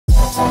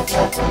Good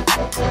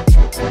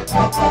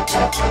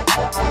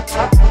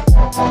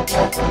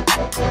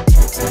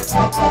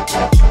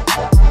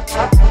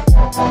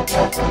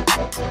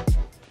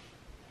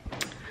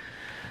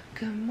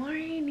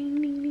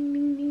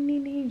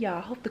morning, y'all.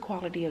 I hope the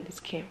quality of this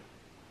camera.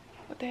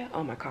 What the hell?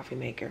 Oh, my coffee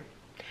maker.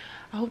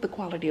 I hope the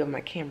quality of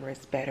my camera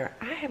is better.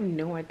 I have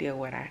no idea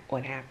what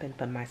happened,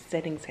 but my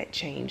settings had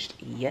changed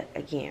yet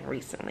again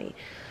recently,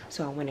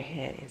 so I went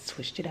ahead and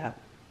switched it up.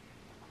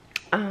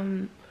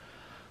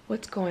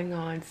 What's going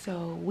on?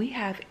 So we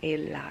have a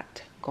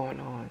lot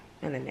going on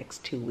in the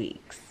next 2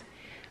 weeks.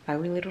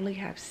 We literally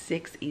have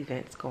 6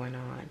 events going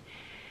on,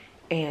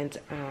 and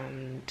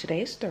today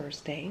is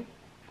Thursday.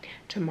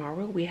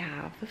 Tomorrow we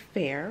have the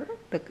fair,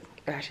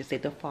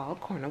 the fall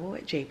carnival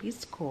at JB's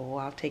school.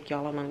 I'll take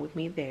y'all along with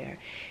me there.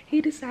 He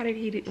decided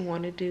he didn't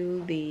want to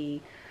do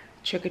the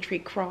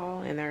trick-or-treat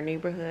crawl in our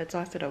neighborhood, so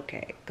I said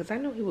okay, because I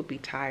know he would be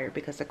tired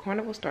because the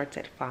carnival starts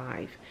at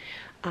 5.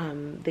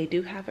 They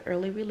do have an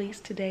early release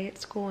today at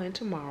school and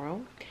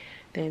tomorrow.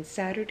 Then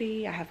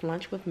Saturday I have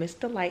lunch with Miss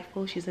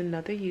Delightful. She's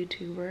another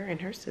YouTuber,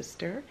 and her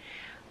sister.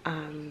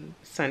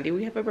 Sunday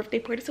we have a birthday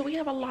party, so we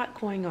have a lot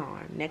going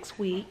on. Next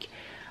week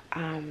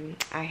I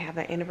have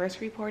an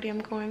anniversary party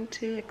I'm going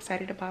to,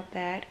 excited about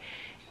that.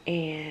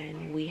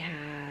 And we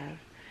have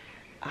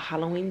a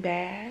Halloween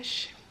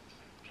bash,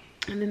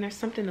 and then there's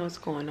something else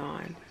going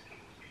on.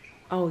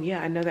 Oh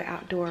yeah, another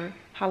outdoor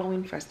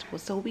Halloween festival.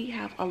 So we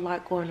have a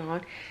lot going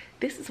on.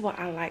 This is what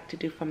I like to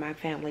do for my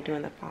family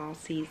during the fall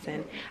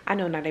season. I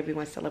know not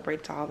everyone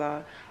celebrates all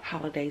the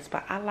holidays,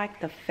 but I like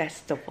the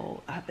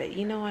festival of it.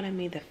 You know what I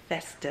mean? The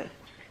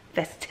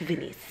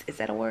festivities. Is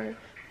that a word?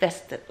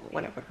 Festive,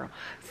 whatever, girl.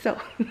 So,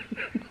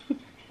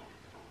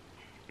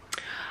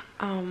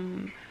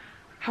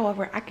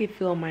 however, I could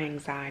feel my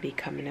anxiety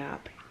coming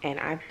up, and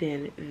I've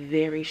been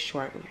very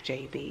short with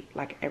JB.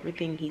 Like,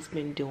 everything he's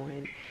been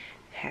doing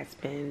has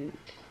been,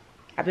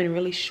 I've been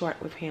really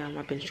short with him.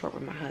 I've been short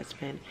with my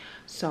husband.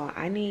 So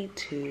I need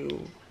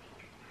to,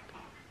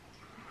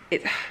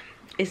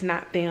 it's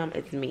not them,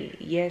 it's me.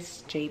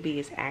 Yes, JB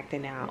is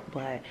acting out,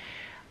 but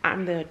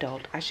I'm the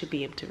adult. I should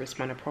be able to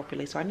respond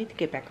appropriately. So I need to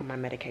get back on my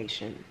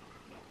medication.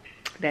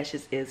 That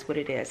just is what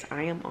it is.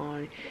 I am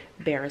on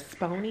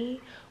Barrisponi,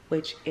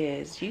 which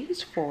is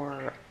used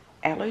for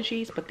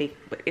allergies, but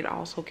it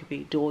also can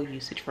be dual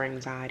usage for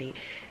anxiety.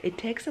 It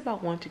takes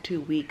about 1 to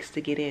 2 weeks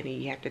to get in,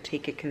 and you have to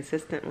take it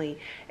consistently.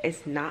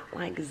 It's not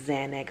like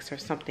Xanax or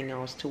something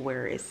else to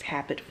where it's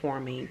habit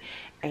forming,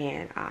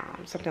 and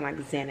something like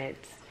Xanax,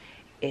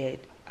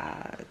 it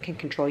can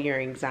control your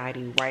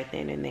anxiety right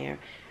then and there.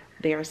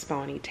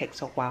 Barrisponi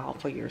takes a while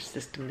for your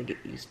system to get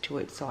used to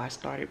it, so I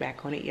started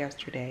back on it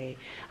yesterday.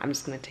 I'm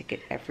just going to take it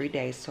every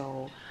day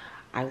so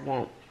I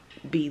won't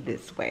be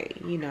this way,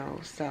 you know.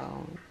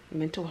 So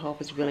mental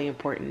health is really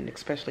important,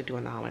 especially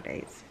during the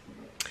holidays.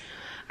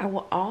 I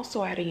will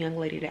also, I had a young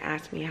lady to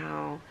ask me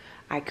how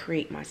I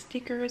create my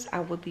stickers.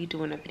 I will be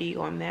doing a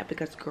video on that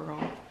because,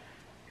 girl,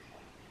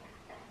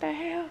 the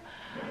hell,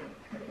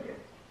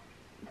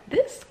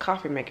 this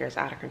coffee maker is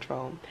out of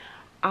control.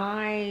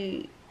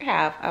 I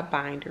have a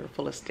binder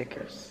full of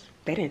stickers.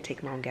 They didn't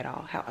take long at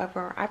all.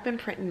 However, I've been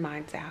printing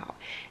mine out,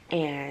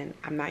 and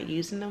I'm not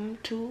using them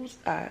to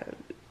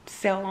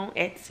sell on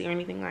Etsy or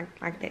anything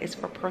like that. It's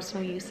for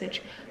personal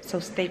usage. So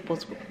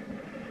Staples,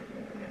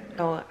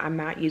 no, I'm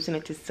not using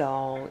it to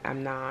sell.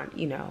 I'm not,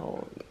 you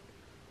know,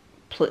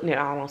 putting it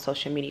all on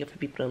social media for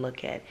people to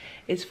look at.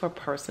 It's for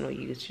personal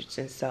usage.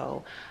 And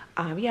so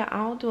yeah,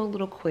 I'll do a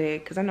little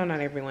quick, because I know not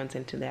everyone's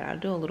into that. I'll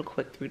do a little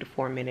quick 3 to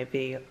 4 minute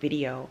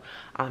video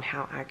on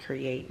how I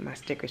create my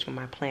stickers for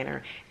my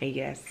planner. And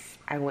yes,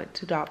 I went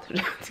to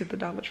the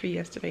Dollar Tree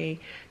yesterday,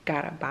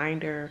 got a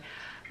binder,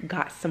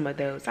 got some of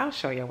those. I'll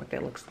show you what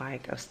that looks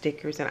like, of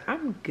stickers, and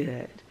I'm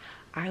good.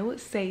 I would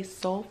say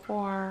so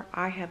far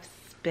I have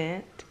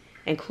spent,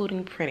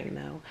 including printing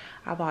though,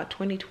 about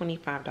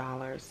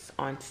 $20–25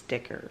 on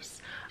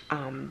stickers.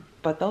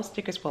 But those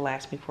stickers will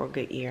last me for a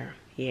good year.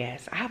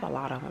 Yes, I have a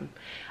lot of them.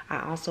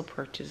 I also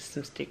purchased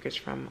some stickers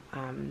from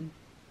an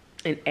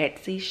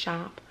Etsy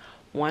shop.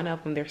 One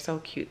of them, they're so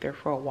cute. They're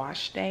for a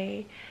wash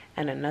day,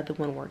 and another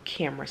one were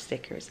camera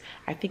stickers.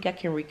 I think I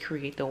can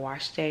recreate the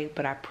wash day,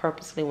 but I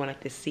purposely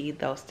wanted to see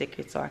those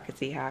stickers so I could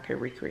see how I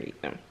could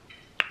recreate them.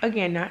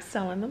 Again, not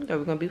selling them. They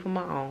were going to be for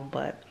my own,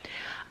 but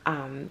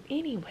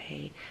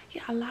anyway,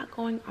 yeah, a lot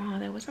going on.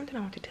 There was something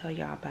I want to tell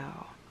y'all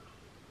about.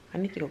 I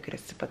need to go get a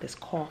sip of this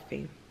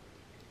coffee.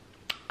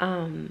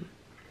 What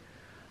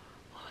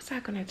was I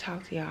gonna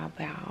talk to y'all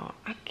about?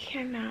 I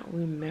cannot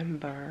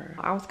remember.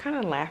 I was kind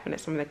of laughing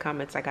at some of the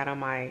comments I got on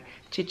my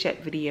chit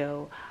chat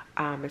video,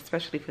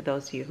 especially for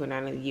those of you who are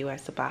not in the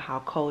US, about how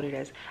cold it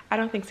is. I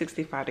don't think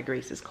 65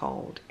 degrees is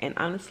cold. And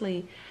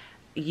honestly,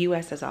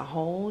 US as a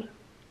whole,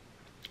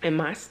 in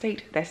my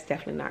state, that's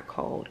definitely not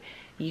cold.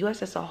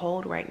 US as a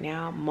whole right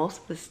now,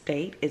 most of the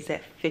state is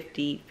at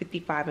 50,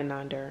 55 and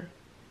under.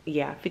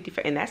 Yeah,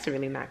 55, and that's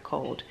really not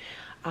cold.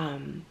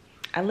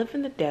 I live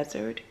in the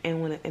desert,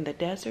 and when in the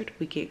desert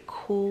we get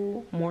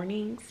cool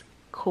mornings,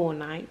 cool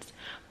nights,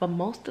 but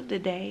most of the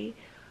day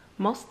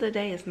Most of the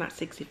day is not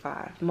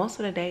 65. Most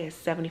of the day is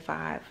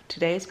 75.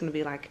 Today is going to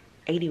be like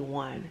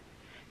 81.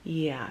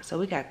 Yeah, so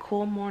we got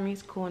cool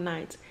mornings, cool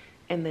nights,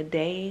 and the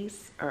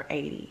days are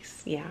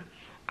 80s. Yeah.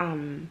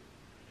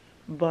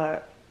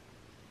 But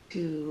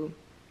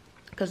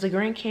because the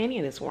Grand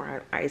Canyon is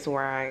where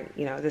I,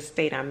 you know, the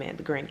state I'm in,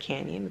 the Grand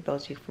Canyon.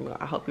 Those of you familiar,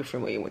 I hope you're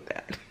familiar with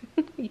that.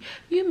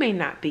 You may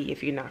not be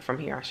if you're not from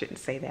here. I shouldn't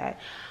say that.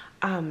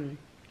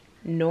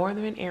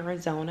 Northern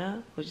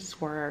Arizona, which is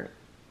where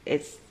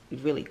it's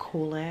really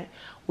cool at.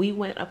 We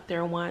went up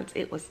there once.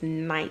 It was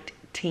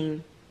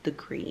 19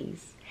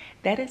 degrees.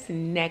 That is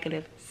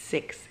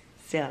 -6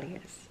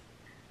 Celsius.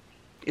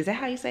 Is that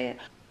how you say it?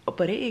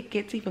 But it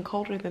gets even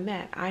colder than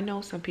that. I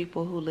know some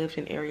people who lived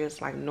in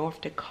areas like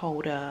North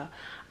Dakota,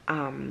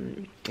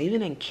 even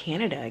in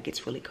Canada, it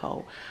gets really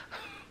cold.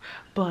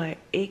 But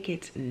it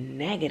gets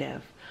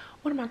negative.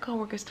 One of my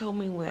coworkers told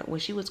me when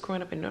she was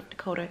growing up in North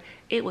Dakota,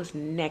 it was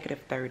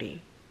 -30.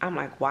 I'm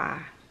like,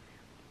 why?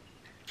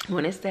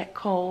 When it's that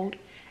cold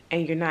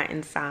and you're not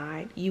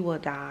inside, you will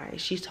die.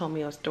 She told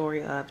me a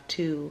story of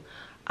two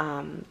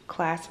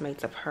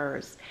classmates of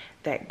hers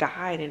that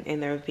died in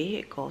their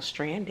vehicle,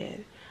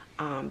 stranded,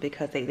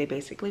 because they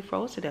basically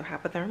froze to death,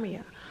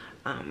 hypothermia.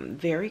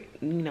 Very,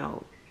 you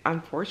know,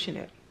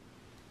 unfortunate.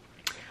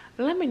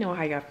 Let me know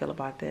how y'all feel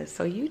about this.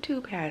 So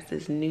YouTube has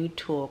this new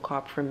tool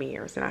called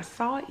Premieres, and I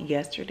saw it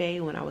yesterday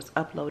when I was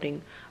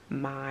uploading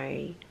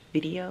my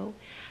video.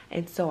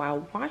 And so I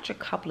watched a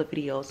couple of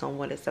videos on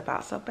what it's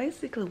about. So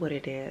basically what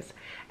it is,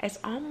 it's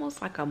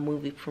almost like a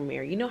movie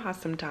premiere. You know how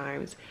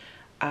sometimes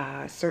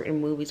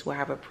certain movies will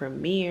have a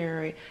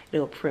premiere.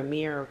 It'll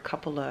premiere a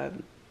couple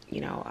of,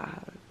 you know,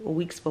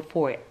 weeks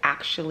before it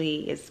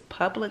actually is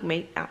public,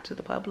 made out to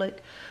the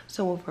public.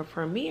 So with a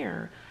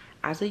premiere,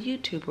 as a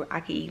YouTuber, I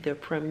could either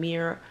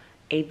premiere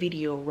a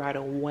video right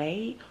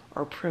away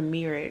or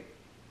premiere it,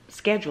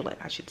 schedule it,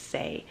 I should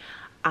say.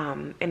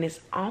 And it's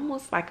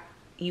almost like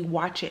you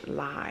watch it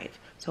live.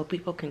 So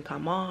people can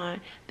come on,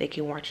 they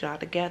can watch it all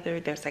together.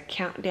 There's a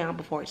countdown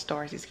before it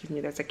starts, excuse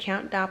me. There's a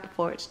countdown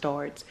before it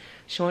starts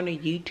showing a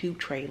YouTube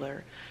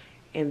trailer.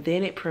 And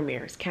then it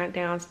premieres.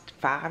 Countdowns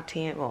 5,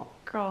 10, well,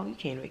 girl, you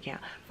can't even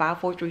count. 5,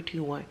 4, 3,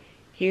 2, 1.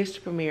 Here's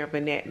the premiere of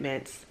Annette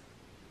Mint's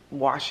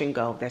Wash and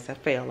Go. That's a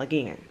fail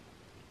again.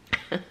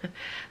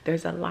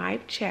 There's a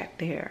live chat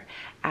there.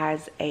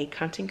 As a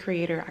content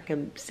creator, I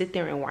can sit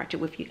there and watch it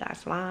with you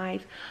guys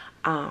live.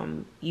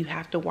 You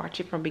have to watch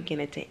it from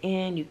beginning to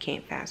end. You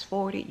can't fast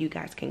forward it. You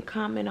guys can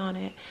comment on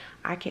it.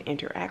 I can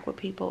interact with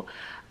people.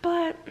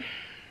 But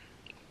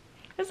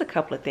there's a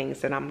couple of things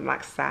that I'm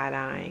like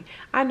side-eyeing.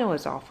 I know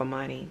it's all for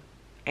money.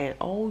 And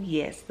oh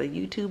yes, the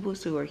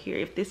YouTubers who are here,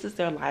 if this is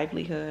their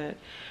livelihood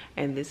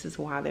and this is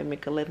why they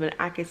make a living,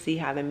 I can see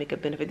how they make a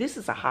benefit. This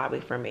is a hobby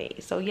for me.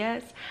 So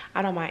yes,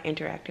 I don't mind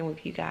interacting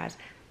with you guys.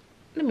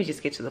 Let me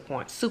just get to the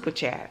point. Super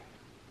chat.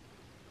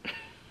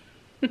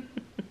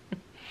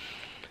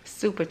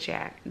 Super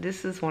chat.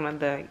 This is one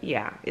of the,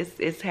 yeah,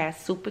 it has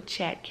super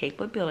chat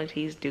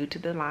capabilities due to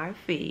the live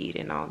feed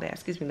and all that.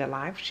 Excuse me, the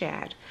live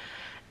chat.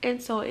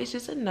 And so it's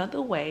just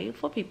another way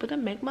for people to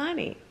make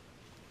money.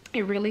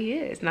 It really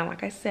is. Now,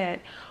 like I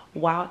said,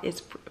 while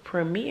it's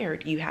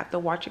premiered, you have to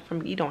watch it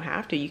from, you don't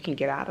have to, you can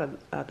get out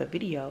of the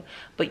video,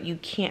 but you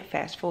can't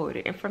fast forward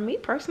it. And for me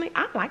personally,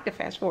 I like to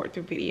fast forward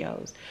through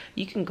videos.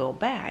 You can go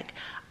back.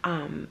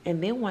 And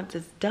then once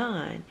it's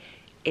done,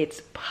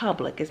 it's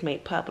public, it's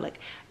made public.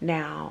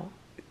 Now,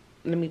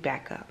 let me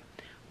back up.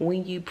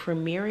 When you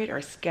premiere it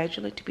or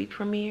schedule it to be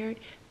premiered,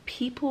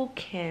 people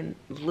can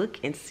look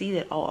and see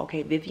that, oh,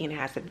 okay, Vivian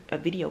has a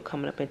video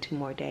coming up in 2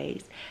 more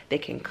days. They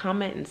can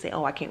comment and say,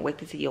 oh, I can't wait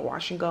to see your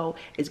wash and go.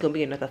 It's going to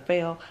be another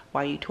fail.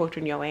 Why are you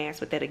torturing your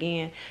ass with that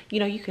again? You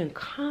know, you can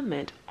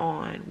comment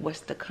on what's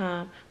to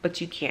come,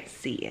 but you can't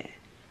see it.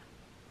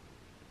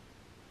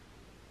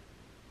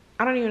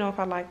 I don't even know if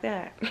I like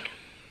that.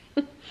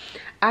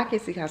 I can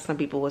see how some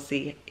people will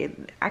see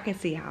it. I can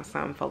see how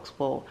some folks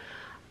will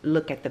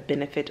look at the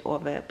benefit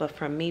of it, but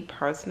for me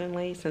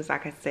personally, since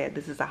like I said,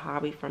 this is a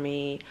hobby for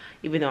me,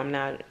 even though I'm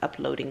not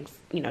uploading,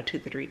 you know, 2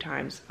 to 3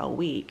 times a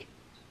week,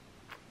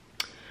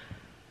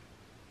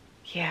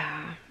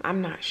 yeah, I'm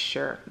not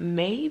sure.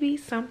 Maybe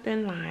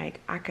something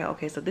like,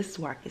 okay, so this is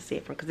where I can see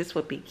it from, because this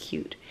would be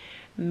cute.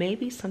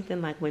 Maybe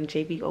something like when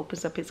JB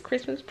opens up his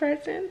Christmas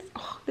presents.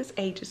 Oh, this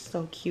age is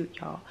so cute,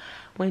 y'all.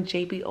 When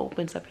JB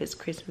opens up his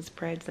Christmas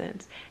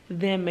presents,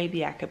 then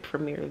maybe I could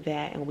premiere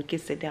that and we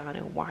could sit down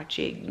and watch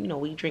it. You know,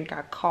 we drink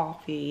our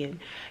coffee and,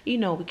 you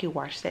know, we could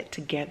watch that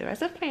together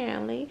as a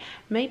family.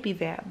 Maybe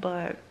that,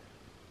 but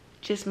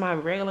just my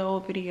regular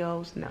old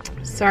videos, no.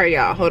 Sorry,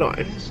 y'all. Hold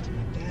on.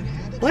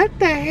 What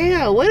the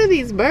hell? What are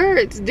these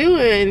birds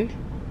doing?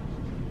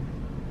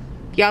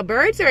 Y'all,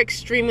 birds are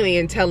extremely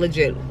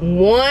intelligent.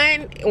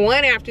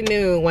 One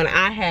afternoon when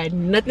I had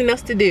nothing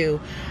else to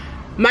do,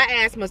 my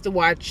ass must have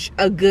watched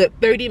a good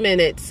 30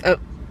 minutes of...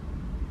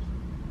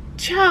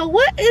 Child,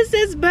 what is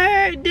this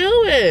bird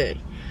doing?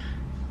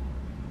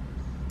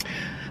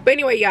 But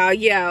anyway, y'all,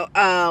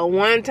 yeah,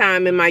 one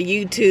time in my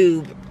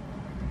YouTube,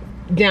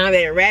 down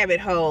that rabbit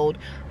hole,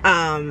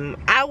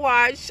 I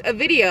watched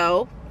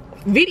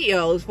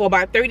videos for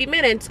about 30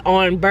 minutes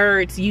on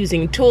birds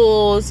using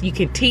tools. You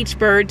can teach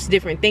birds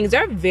different things.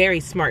 They're very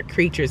smart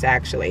creatures,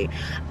 actually.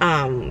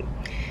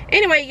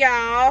 Anyway,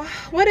 y'all,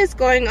 what is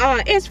going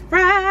on? It's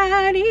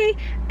Friday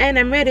and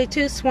I'm ready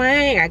to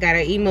swing. I got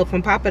an email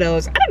from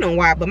Papados. I don't know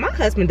why, but my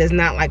husband does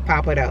not like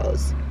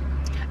Papados.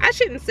 I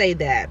shouldn't say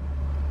that.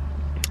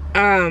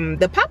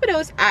 The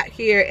Papados out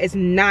here is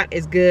not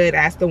as good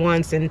as the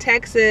ones in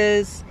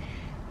Texas.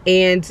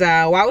 And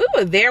while we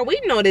were there, we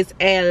noticed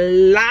a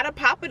lot of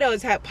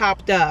Papados had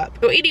popped up.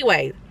 So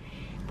anyway,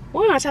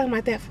 what am I talking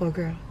about that for,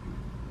 girl?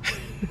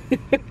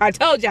 I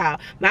told y'all,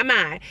 my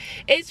mind.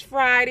 It's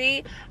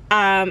Friday.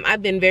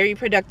 I've been very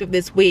productive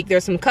this week.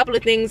 There's some couple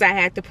of things I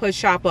had to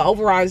push off, but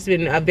overall it's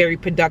been very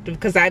productive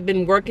because I've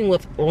been working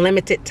with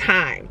limited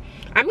time.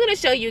 I'm going to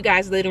show you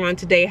guys later on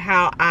today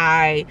how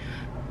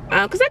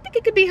because I think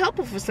it could be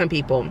helpful for some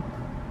people,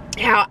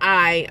 how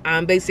I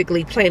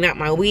basically plan out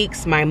my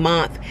weeks, my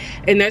month.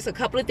 And there's a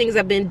couple of things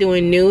I've been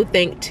doing new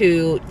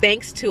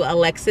thanks to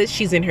Alexis.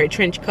 She's in her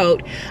trench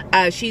coat.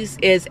 She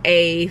is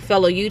a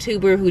fellow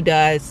YouTuber who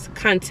does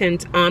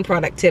content on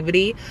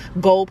productivity,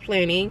 goal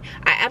planning.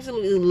 I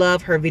absolutely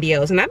love her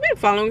videos, and I've been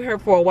following her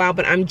for a while,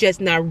 but I'm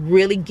just not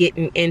really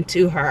getting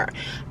into her.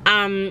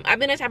 I've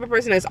been the type of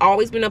person that's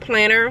always been a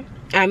planner.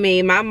 I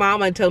mean, my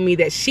mama told me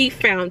that she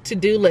found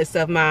to-do lists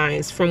of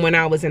mine from when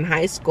I was in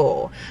high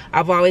school.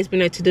 I've always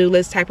been a to-do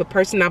list type of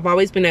person. I've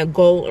always been a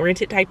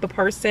goal-oriented type of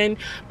person,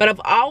 but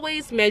I've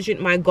always measured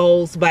my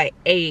goals by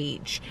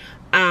age.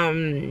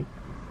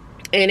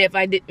 And if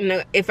I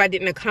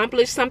didn't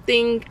accomplish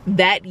something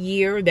that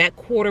year, that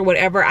quarter,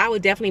 whatever, I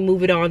would definitely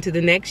move it on to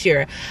the next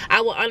year. I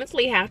will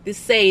honestly have to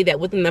say that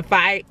within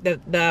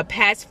the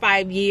past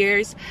 5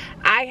 years,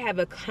 I have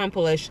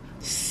accomplished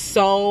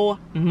so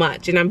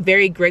much, and I'm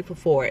very grateful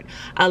for it.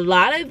 A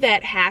lot of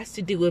that has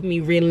to do with me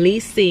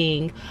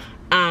releasing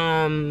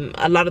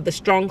a lot of the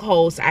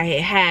strongholds I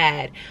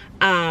had,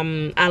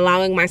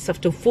 allowing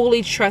myself to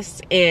fully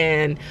trust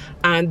in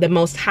the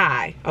Most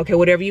High, okay,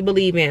 whatever you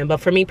believe in. But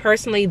for me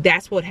personally,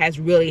 that's what has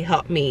really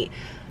helped me.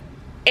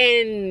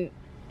 And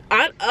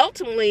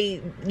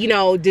ultimately, you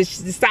know,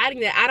 just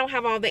deciding that I don't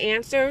have all the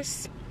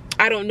answers.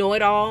 I don't know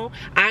it all.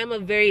 I'm a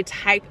very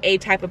type A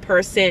type of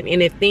person,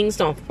 and if things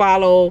don't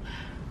follow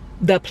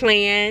the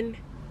plan,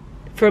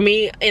 for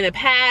me in the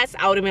past,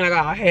 I would have been like,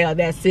 oh hell,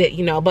 that's it,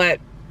 you know. But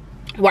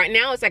right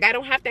now, it's like I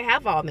don't have to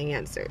have all the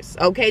answers,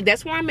 okay?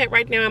 That's where I'm at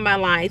right now in my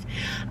life.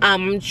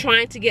 I'm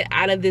trying to get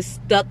out of this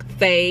stuck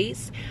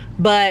phase,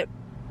 but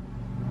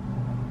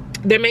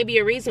there may be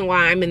a reason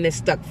why I'm in this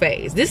stuck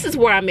phase. This is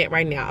where I'm at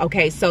right now,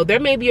 okay? So there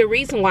may be a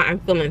reason why I'm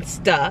feeling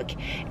stuck,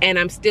 and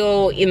I'm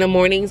still, in the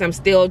mornings, I'm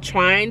still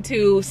trying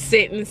to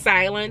sit in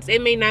silence.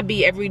 It may not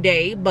be every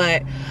day,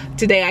 but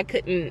today I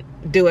couldn't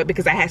do it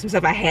because I had some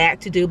stuff I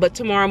had to do. But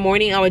tomorrow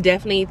morning, I would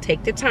definitely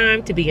take the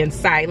time to be in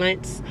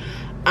silence.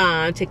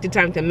 Take the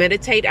time to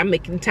meditate. I'm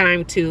making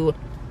time to,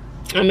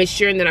 I'm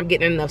ensuring that I'm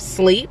getting enough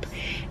sleep.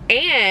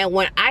 And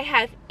when I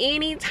have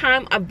any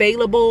time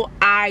available,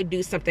 I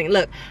do something.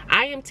 Look,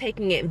 I am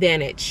taking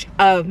advantage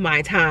of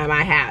my time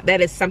I have.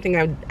 That is something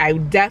I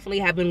definitely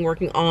have been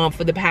working on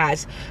for the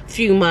past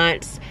few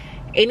months.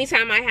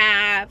 Anytime I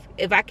have,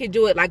 if I could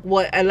do it like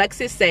what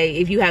Alexis say,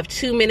 if you have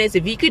 2 minutes,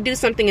 if you could do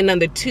something in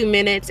under 2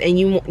 minutes and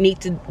you need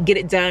to get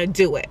it done,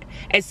 do it.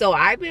 And so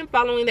I've been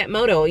following that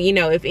motto. You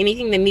know, if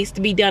anything that needs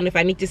to be done, if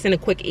I need to send a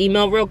quick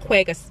email real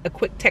quick, a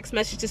quick text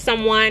message to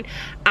someone,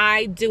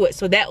 I do it.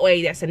 So that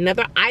way, that's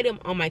another item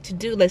on my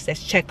to-do list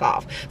that's check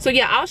off. So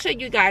yeah, I'll show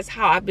you guys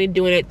how I've been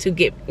doing it to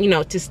get, you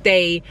know, to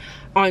stay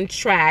on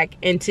track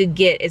and to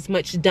get as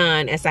much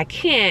done as I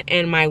can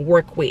in my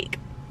work week.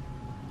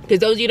 Because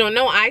those of you who don't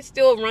know, I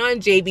still run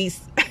JB's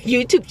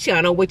YouTube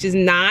channel, which is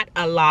not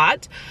a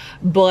lot,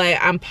 but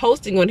I'm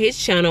posting on his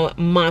channel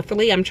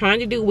monthly. I'm trying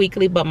to do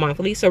weekly, but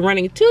monthly. So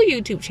running 2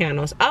 YouTube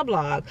channels, a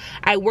blog.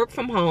 I work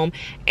from home,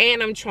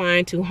 and I'm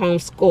trying to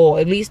homeschool,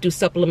 at least do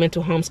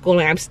supplemental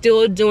homeschooling. I'm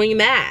still doing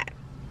that.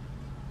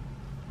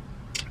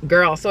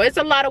 Girl, so it's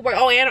a lot of work.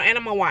 Oh, and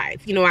I'm a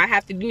wife. You know, I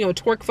have to, you know,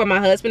 twerk for my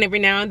husband every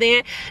now and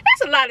then.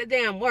 That's a lot of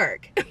damn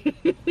work.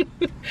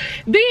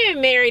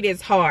 Being married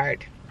is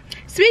hard.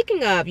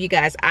 Speaking of, you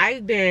guys,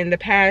 I've been the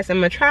past, I'm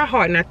gonna try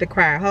hard not to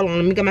cry. Hold on,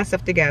 let me get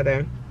myself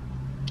together.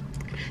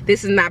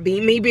 This is not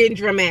me being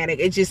dramatic.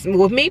 It's just,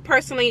 with me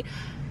personally,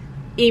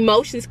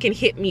 emotions can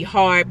hit me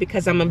hard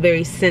because I'm a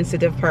very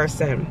sensitive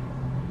person.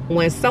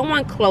 When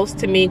someone close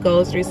to me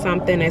goes through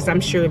something, as I'm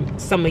sure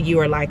some of you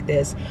are like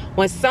this,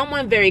 when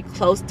someone very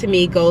close to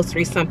me goes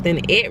through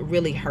something, it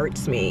really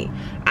hurts me.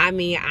 I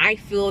mean, I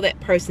feel that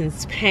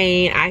person's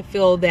pain. I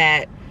feel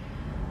that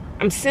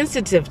I'm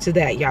sensitive to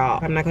that,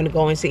 y'all. I'm not going to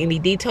go into any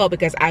detail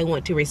because I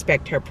want to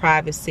respect her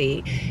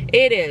privacy.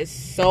 It is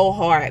so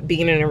hard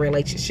being in a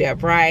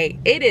relationship, right?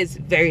 It is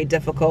very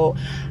difficult.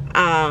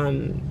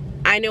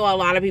 I know a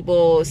lot of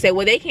people say,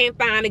 well, they can't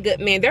find a good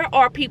man. There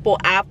are people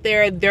out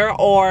there.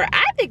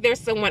 I think there's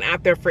someone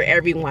out there for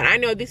everyone. I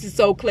know this is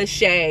so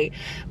cliche.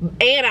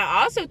 And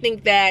I also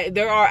think that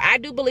I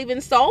do believe in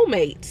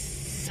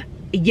soulmates.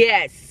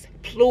 Yes,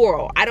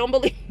 plural. I don't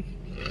believe.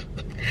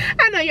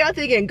 I know y'all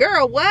thinking,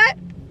 girl, what?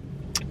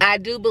 I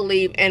do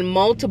believe in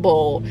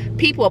multiple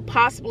people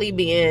possibly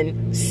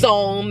being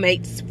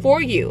soulmates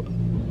for you.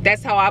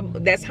 That's how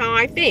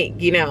I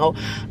think, you know.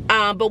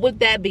 But with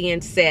that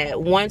being said,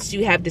 once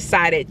you have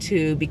decided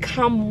to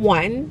become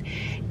one,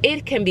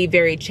 it can be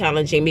very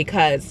challenging,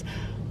 because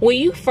when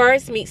you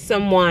first meet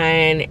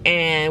someone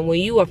and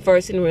when you are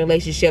first in a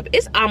relationship,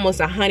 it's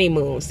almost a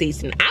honeymoon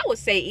season. I would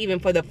say even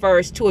for the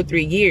first 2 or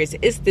 3 years,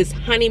 it's this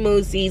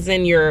honeymoon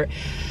season.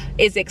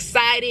 It's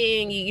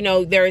exciting, you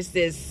know, there's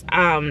this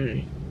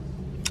fire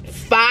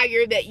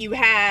that you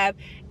have,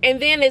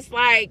 and then it's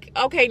like,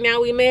 okay,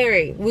 now we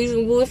married,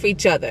 we with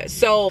each other.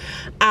 So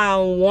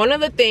one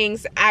of the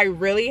things I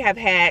really have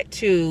had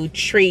to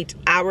treat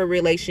our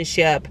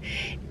relationship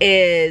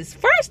is,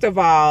 first of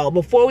all,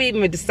 before we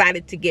even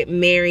decided to get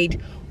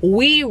married,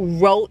 we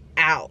wrote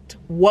out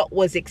what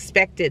was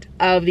expected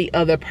of the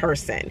other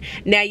person.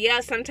 Now, yeah,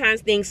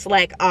 sometimes things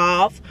slack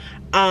off,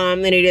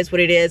 and it is what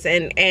it is,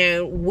 and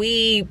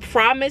we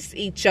promised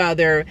each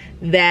other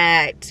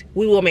that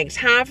we will make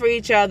time for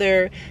each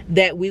other,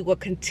 that we will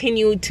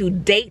continue to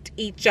date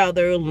each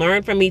other,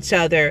 learn from each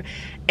other,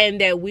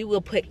 and that we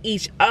will put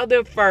each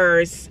other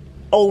first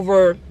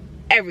over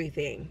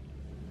everything.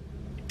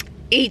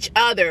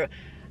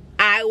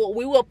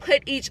 We will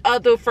put each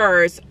other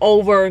first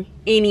over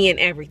any and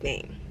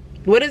everything.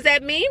 What does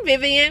that mean,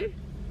 Vivian?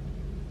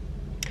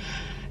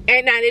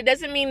 And now, it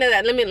doesn't mean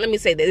that, let me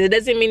say this, it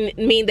doesn't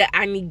mean that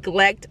I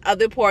neglect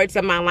other parts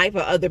of my life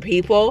or other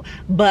people,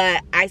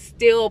 but I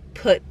still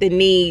put the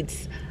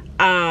needs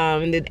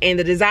and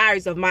the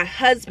desires of my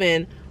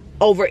husband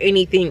over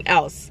anything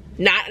else.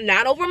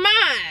 Not over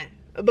mine,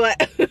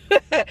 but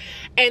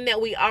and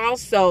that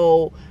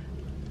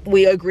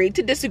we agreed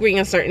to disagree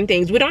on certain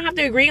things. We don't have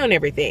to agree on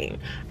everything.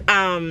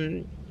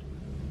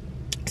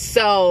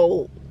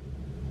 So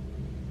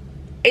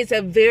it's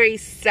a very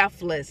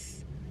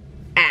selfless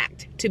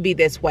act to be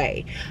this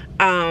way.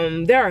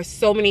 There are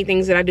so many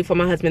things that I do for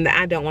my husband that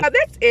I don't want.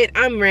 That's it.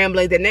 I'm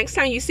rambling. The next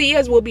time you see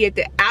us, we'll be at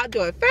the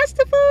outdoor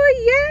festival.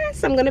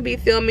 Yes, I'm gonna be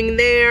filming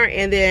there,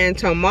 and then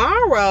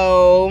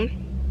tomorrow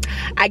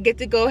I get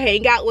to go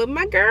hang out with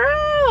my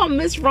girl,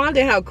 Miss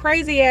Rhonda, and her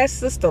crazy ass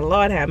sister.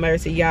 Lord have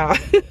mercy, y'all.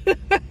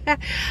 But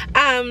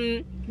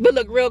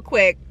look, real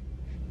quick,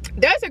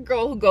 there's a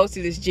girl who goes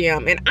to this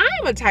gym, and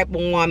I'm a type of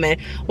woman,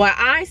 when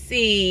I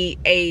see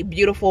a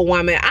beautiful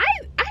woman, I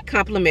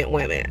compliment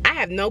women. I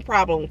have no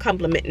problem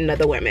complimenting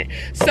other women.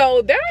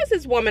 So there was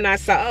this woman I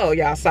saw, oh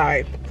y'all,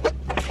 sorry.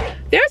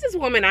 There's this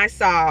woman I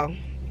saw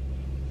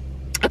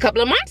a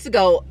couple of months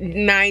ago,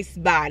 nice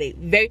body,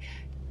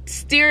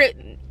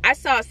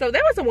 so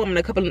there was a woman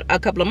a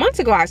couple of months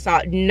ago I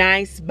saw,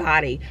 nice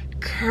body,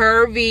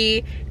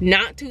 curvy,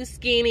 not too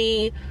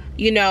skinny,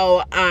 you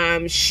know.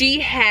 She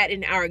had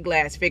an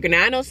hourglass figure.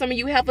 Now I know some of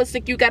you have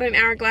think you got an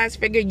hourglass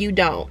figure. You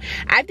don't.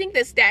 I think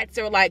the stats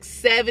are like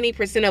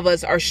 70% of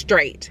us are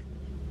straight.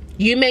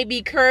 You may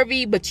be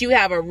curvy, but you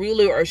have a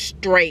ruler or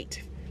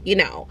straight, you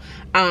know,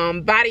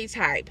 body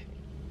type.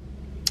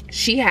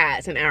 She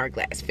has an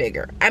hourglass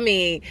figure. I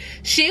mean,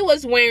 she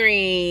was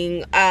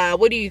wearing,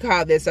 what do you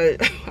call this?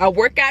 A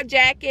workout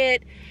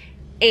jacket,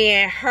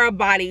 and her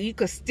body, you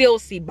could still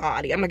see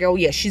body. I'm like, oh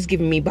yeah, she's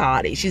giving me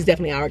body. She's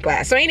definitely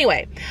hourglass. So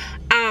anyway,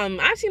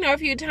 I've seen her a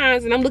few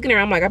times, and I'm looking at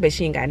her, I'm like, I bet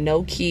she ain't got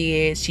no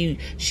kids. She,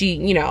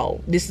 you know,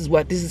 this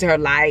is her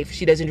life.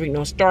 She doesn't drink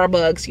no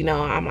Starbucks, you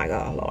know. I'm like,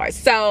 oh Lord.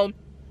 So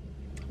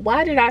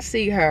why did I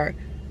see her?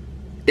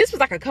 This was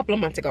like a couple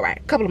of months ago, right?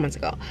 A couple of months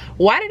ago.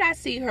 Why did I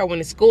see her when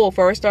the school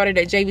first started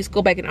at JV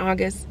school back in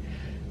August?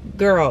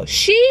 Girl,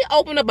 she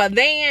opened up a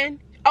van.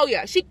 Oh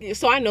yeah,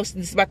 so I know this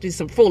is about to be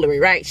some foolery,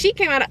 right? She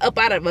came up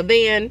out of a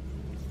van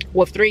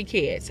with 3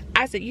 kids.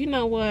 I said, you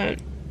know what?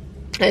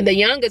 And the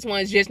youngest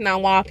one's just now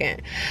walking.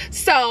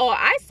 So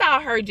I saw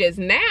her just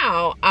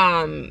now,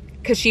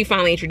 because she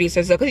finally introduced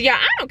herself. Because yeah,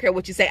 I don't care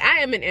what you say. I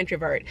am an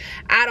introvert.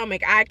 I don't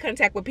make eye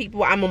contact with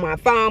people. I'm on my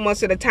phone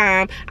most of the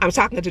time. I'm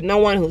talking to no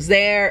one who's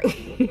there.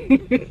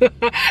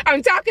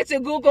 I'm talking to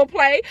Google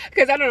Play,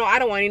 because I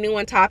don't want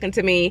anyone talking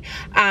to me.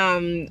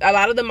 A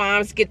lot of the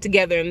moms get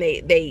together and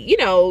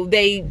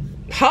they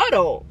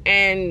huddle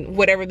and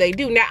whatever they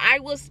do. Now I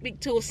will speak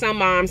to some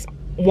moms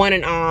on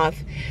and off,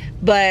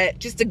 but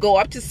just to go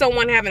up to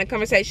someone having a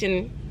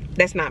conversation,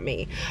 that's not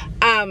me.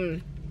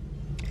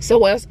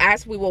 So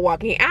as we were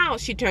walking out,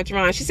 she turned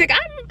around. She said,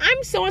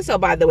 I'm so-and-so,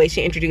 by the way.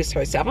 She introduced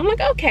herself. I'm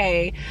like,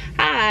 okay,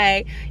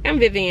 hi, I'm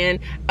Vivian.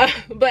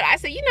 But I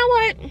said, you know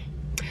what?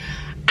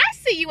 I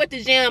see you at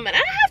the gym, and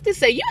I have to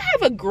say, you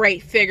have a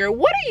great figure.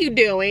 What are you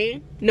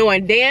doing?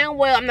 Knowing damn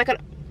well I'm not gonna.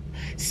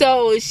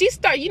 So she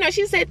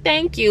she said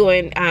thank you,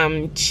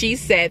 and she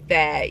said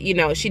that, you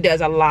know, she does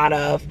a lot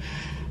of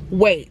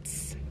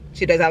weights.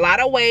 She does a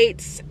lot of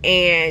weights,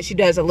 and she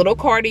does a little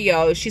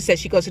cardio. She said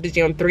she goes to the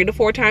gym 3 to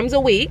 4 times a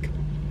week,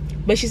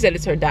 but she said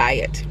it's her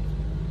diet,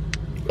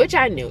 which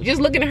I knew.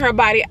 Just looking at her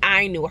body,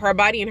 I knew her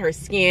body and her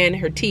skin,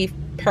 her teeth,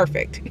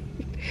 perfect.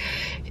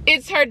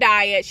 it's her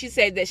diet. She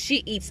said that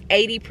she eats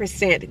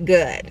 80%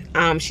 good.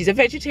 She's a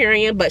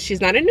vegetarian, but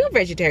she's not a new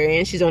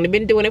vegetarian. She's only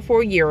been doing it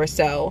for a year or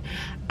so.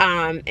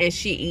 And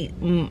she eats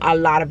a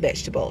lot of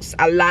vegetables.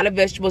 A lot of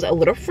vegetables, a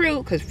little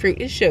fruit, because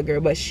fruit is sugar,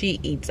 but she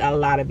eats a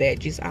lot of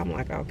veggies. I'm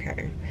like,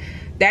 okay,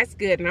 that's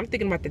good. And I'm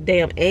thinking about the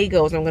damn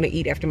Eggos I'm gonna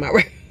eat after my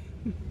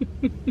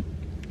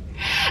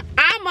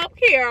I'm up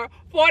here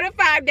 4 to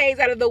 5 days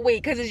out of the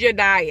week because it's your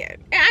diet.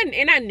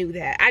 And I knew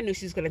that. I knew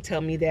she was gonna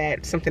tell me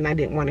that, something I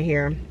didn't want to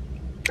hear.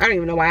 I don't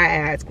even know why I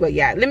asked, but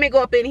yeah, let me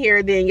go up in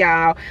here then,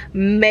 y'all,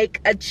 make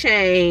a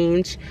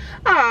change.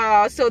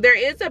 Oh, so there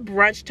is a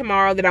brunch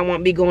tomorrow that I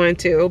won't be going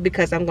to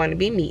because I'm going to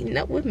be meeting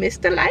up with Miss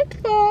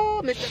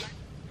Delightful.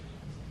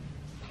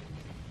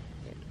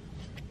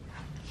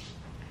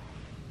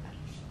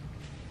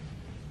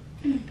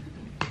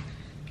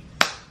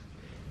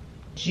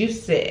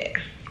 Juicy.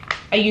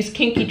 I use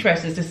kinky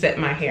tresses to set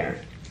my hair.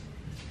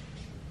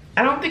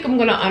 I don't think I'm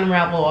gonna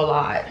unravel a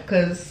lot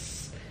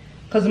because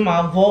of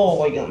my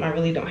volume. I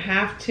really don't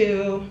have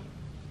to.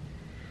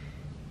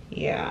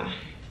 Yeah.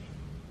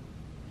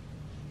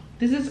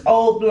 This is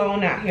old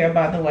blown out here,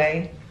 by the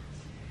way.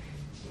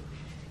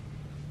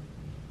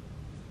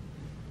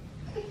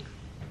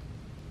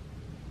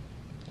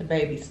 The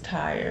baby's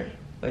tired,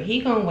 but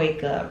he gonna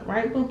wake up,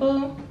 right,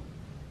 boo-boo?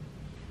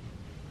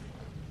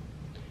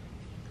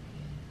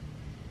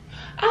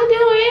 I'll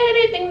do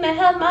anything to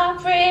help my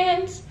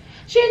friends.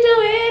 She'll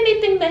do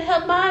anything to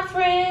help my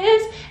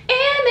friends.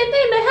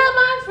 Anything to help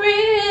my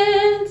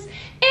friends.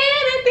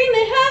 Anything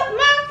to help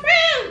my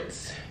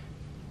friends.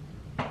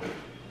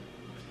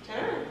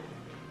 Turn.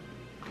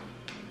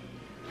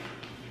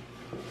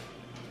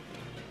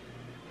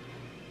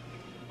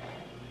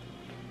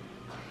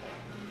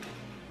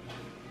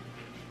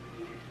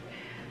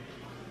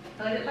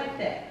 Hold it like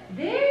that.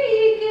 There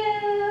you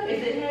go.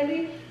 Is it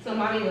heavy? So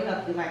mommy will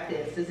help you like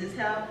this. Does this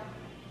help?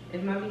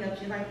 If mommy helps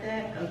you like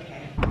that?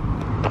 Okay.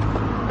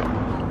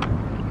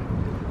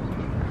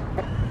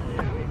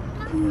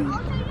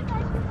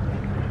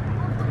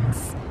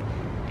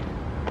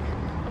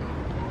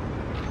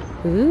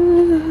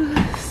 Ooh,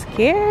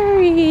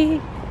 scary.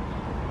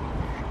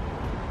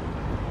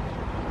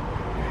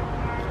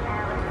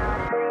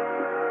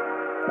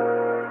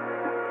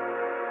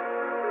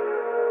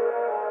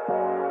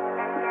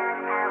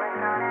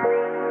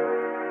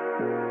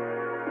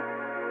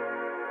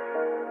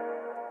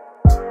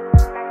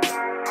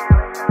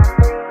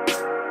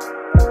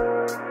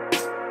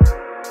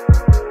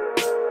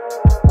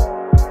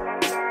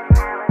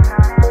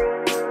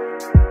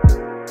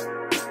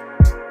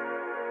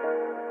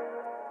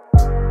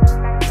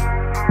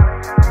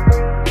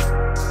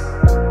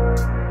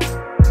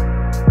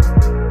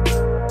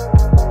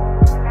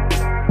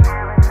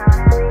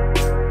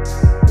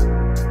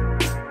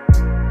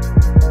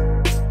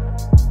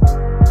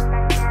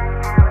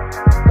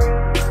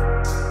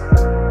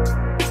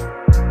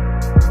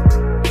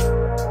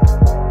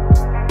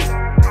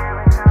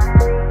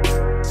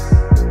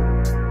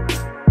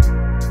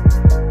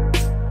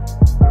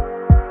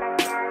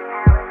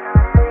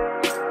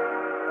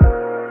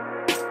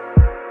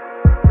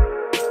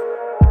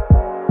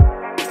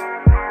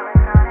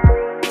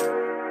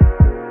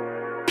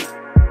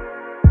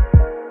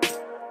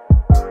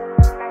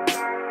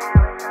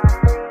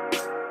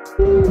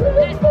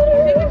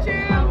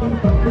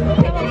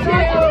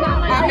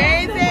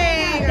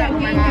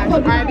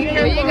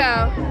 Here you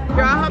go.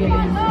 Draw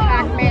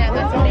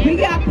Pac-Man. We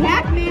got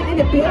Pac-Man in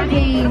the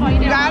building.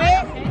 You got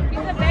it?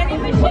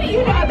 What do you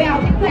know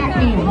about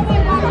Pac-Man?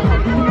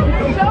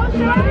 Oh,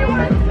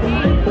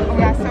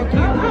 that's so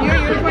cute. You're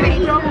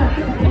 20.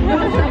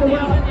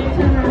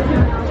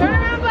 Turn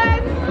around,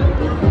 bud.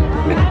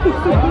 That's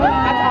awesome.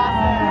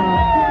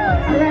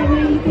 All right, now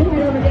you can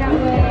head over that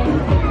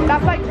way.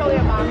 That's like totally a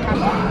mom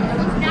costume.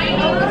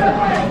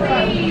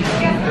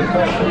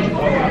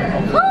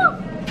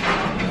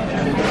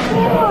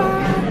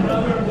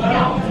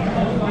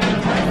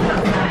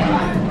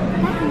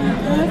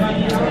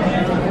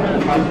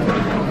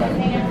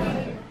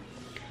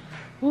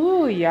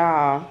 Ooh,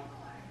 y'all,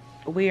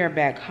 we are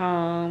back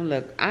home.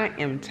 Look, I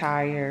am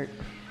tired.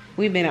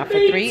 We've been out for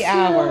 3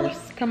 hours.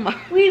 Come on.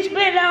 We've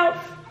been out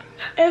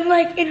and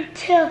like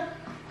until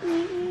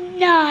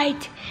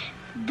night,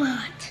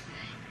 but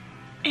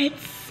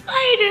it's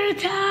spider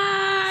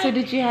time. So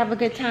did you have a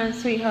good time,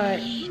 sweetheart?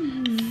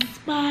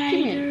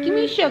 Spider. Give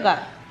me sugar.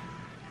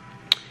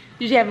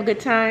 Did you have a good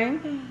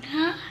time?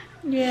 Huh?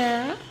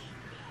 Yeah.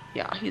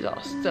 Yeah, he's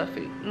all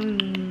stuffy.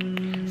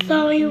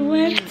 So we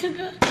went to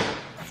the.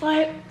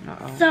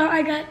 So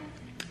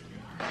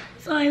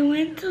I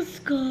went to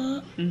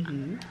school.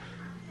 And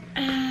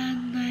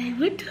I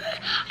went to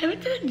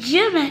the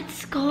gym at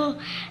school,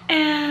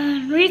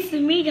 and Reese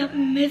and me got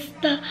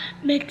mixed up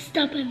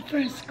in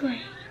first grade.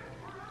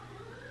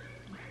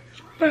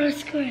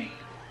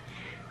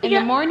 In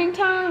the morning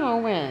time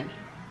or when?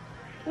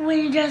 When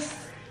you just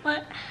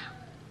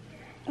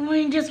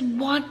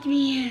walked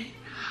me in,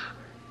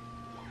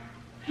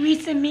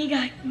 Reese and me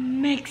got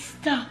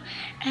mixed up,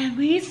 and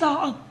we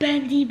saw a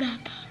bendy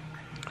backpack.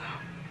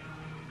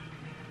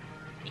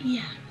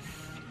 Yes.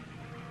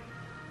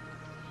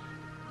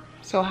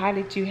 So how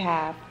did you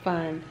have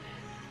fun?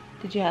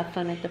 Did you have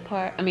fun at the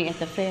park? I mean, at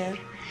the fair?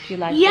 Did you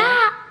like Yeah,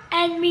 that?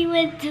 and we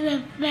went to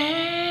the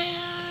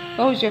fair.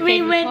 What was your We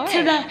favorite went part?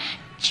 to the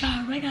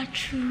Chariga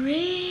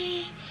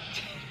tree,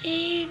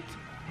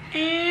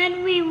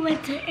 and we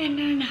went to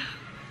In-N-Out.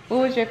 What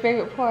was your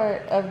favorite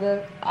part of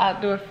the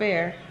outdoor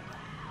fair?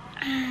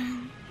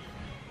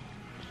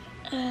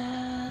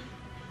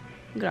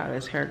 Look at all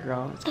this hair,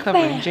 girl. It's The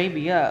covering fair.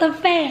 JB up. The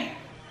fair.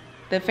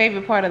 The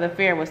favorite part of the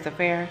fair was the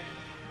fair?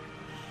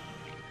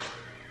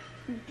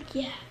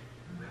 Yeah.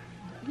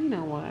 You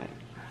know what?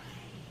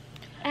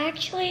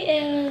 Actually,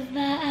 it was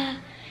the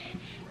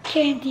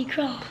candy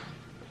crawl.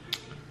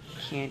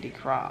 Candy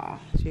crawl.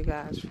 You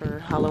guys, for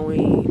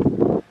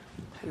Halloween.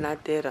 And I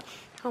did a...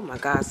 Oh my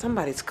God,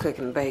 somebody's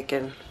cooking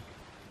bacon.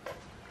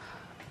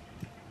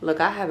 Look,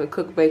 I haven't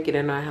cooked bacon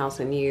in our house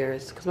in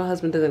years because my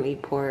husband doesn't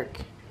eat pork.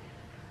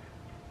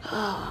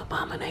 Oh,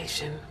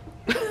 abomination.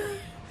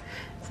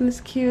 Isn't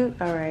this cute?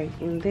 All right,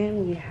 and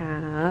then we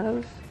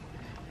have...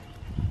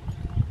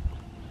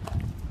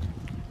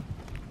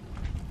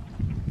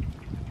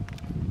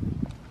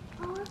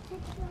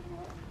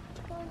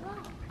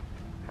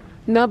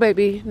 No,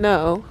 baby,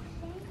 no.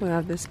 We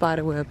have this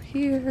spider web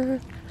here.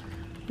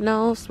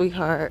 No,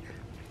 sweetheart.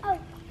 Oh,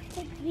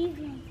 it's these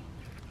ones.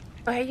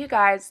 Oh, hey you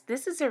guys,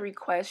 this is a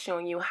request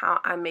showing you how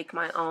I make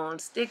my own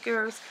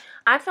stickers.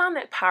 I found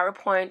that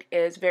PowerPoint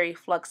is very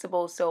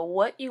flexible, so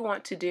what you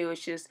want to do is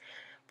just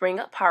bring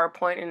up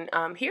PowerPoint,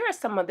 and here are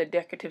some of the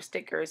decorative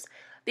stickers.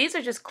 These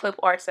are just clip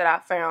arts that I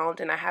found,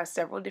 and I have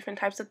several different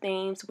types of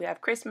themes. We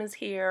have Christmas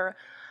here,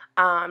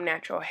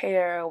 natural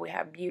hair, we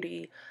have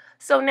beauty.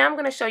 So now I'm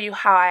going to show you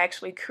how I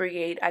actually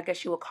create, I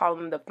guess you would call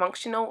them the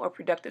functional or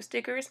productive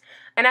stickers,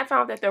 and I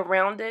found that the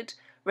rounded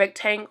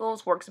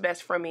rectangles works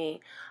best for me.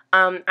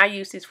 I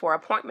use these for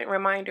appointment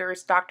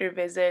reminders, doctor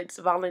visits,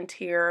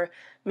 volunteer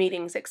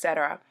meetings,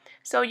 etc.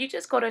 So you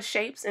just go to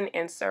shapes and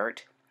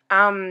insert.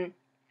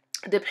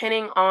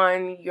 Depending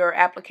on your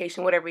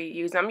application, whatever you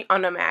use. I'm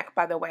on a Mac,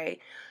 by the way.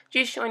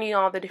 Just showing you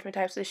all the different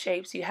types of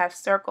shapes. You have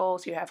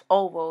circles, you have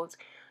ovals,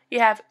 you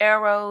have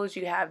arrows,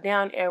 you have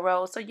down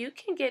arrows. So you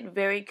can get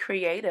very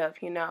creative,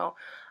 you know.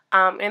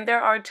 And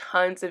there are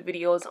tons of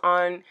videos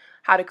on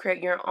how to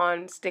create your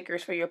own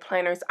stickers for your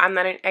planners. I'm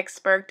not an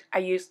expert.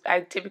 I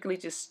typically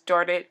just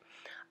started,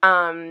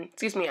 I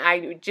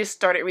just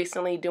started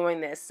recently doing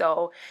this.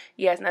 So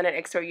yes, not an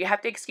expert. You have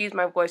to excuse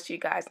my voice, you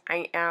guys.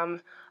 I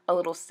am a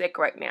little sick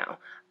right now.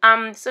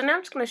 So now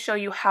I'm just going to show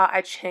you how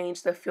I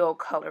change the fill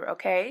color,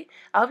 okay?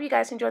 I hope you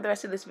guys enjoy the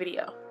rest of this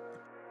video.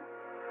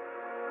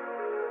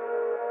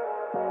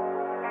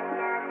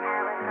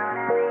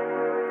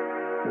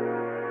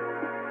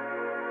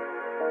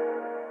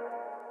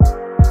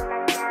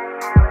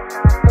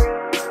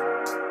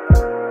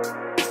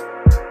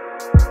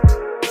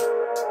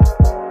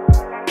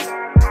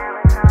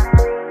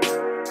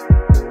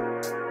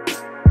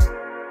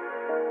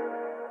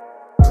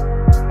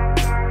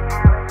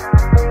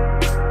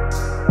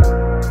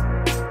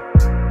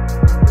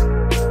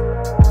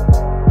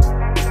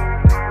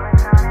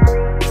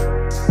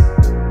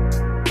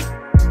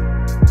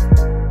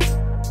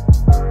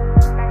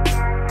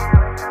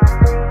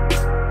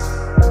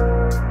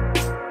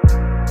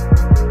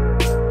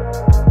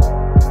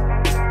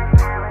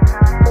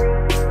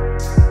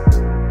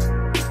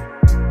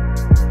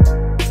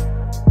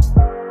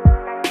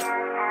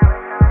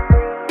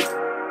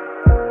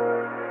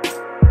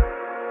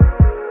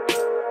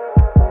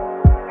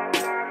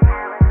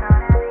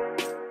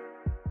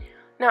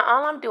 Now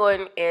all I'm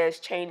doing is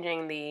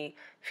changing the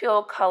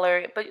fill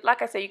color, but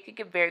like I said, you could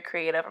get very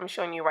creative. I'm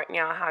showing you right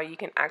now how you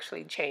can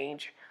actually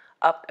change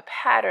up the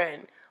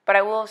pattern. But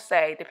I will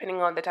say,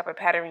 depending on the type of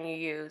pattern you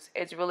use,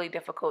 it's really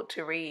difficult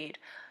to read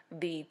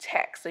the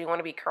text, so you want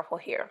to be careful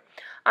here.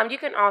 You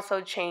can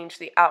also change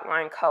the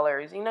outline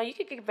colors. You know, you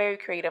could get very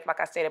creative, like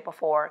I stated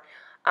before.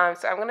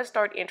 So I'm going to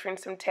start entering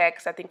some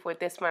text. I think for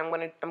this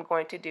one, I'm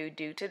going to do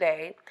due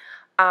today.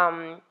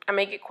 I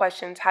may get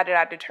questions. How did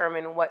I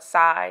determine what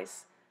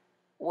size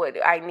would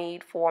I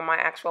need for my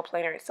actual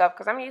planner itself,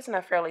 because I'm using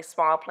a fairly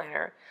small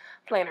planner,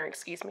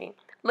 excuse me.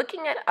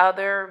 Looking at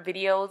other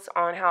videos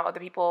on how other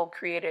people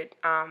created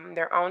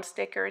their own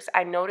stickers,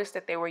 I noticed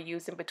that they were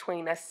using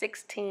between a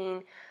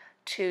 16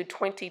 to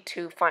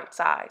 22 font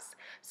size.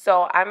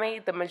 So I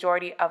made the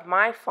majority of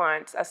my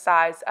fonts a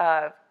size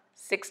of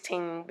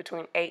 16,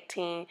 between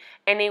 18,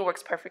 and it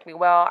works perfectly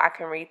well. I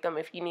can read them.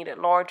 If you need it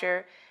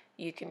larger,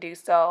 you can do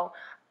so.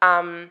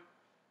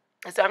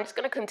 So I'm just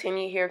going to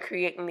continue here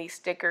creating these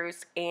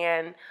stickers,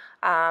 and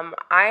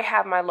I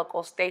have my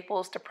local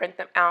Staples to print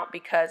them out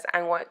because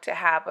I want to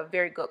have a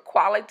very good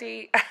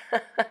quality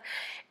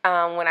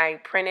when I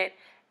print it.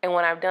 And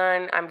when I'm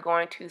done, I'm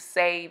going to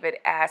save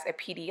it as a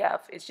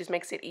PDF. It just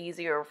makes it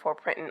easier for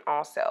printing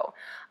also.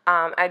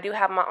 I do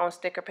have my own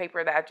sticker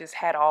paper that I've just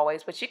had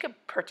always, but you could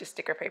purchase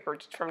sticker paper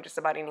from just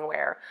about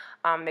anywhere.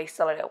 They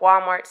sell it at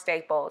Walmart,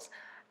 Staples,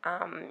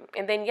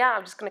 And then, yeah,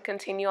 I'm just going to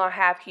continue. I'll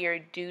have here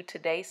do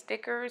today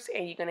stickers,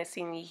 and you're going to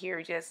see me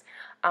here just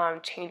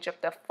change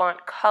up the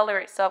font color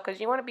itself, because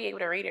you want to be able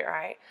to read it,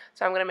 right?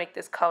 So I'm going to make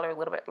this color a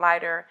little bit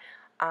lighter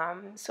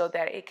so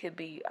that it could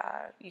be,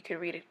 you could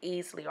read it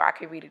easily, or I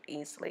could read it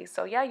easily.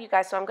 So yeah, you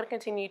guys, so I'm going to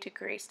continue to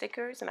create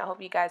stickers, and I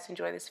hope you guys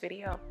enjoy this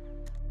video.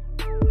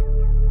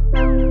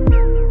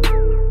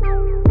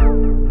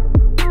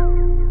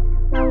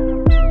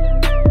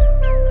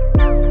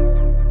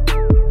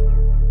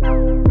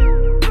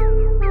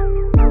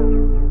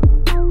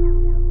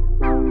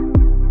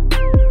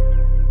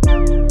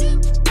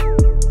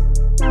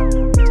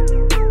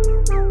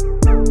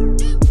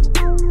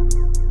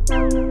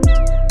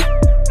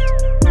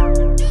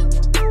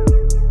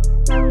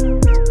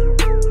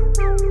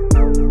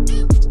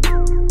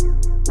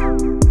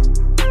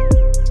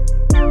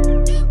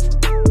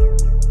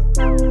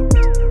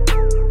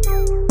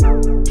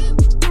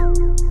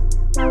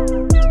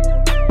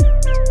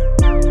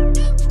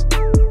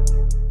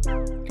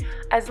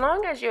 As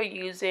long as you're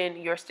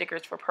using your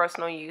stickers for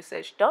personal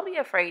usage, don't be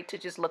afraid to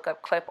just look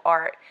up clip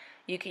art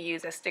you can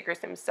use as stickers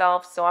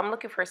themselves. So I'm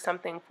looking for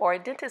something for a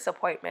dentist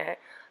appointment.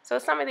 So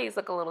some of these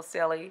look a little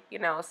silly, you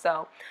know,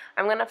 so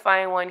I'm going to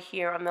find one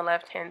here on the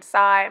left hand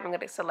side. I'm going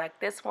to select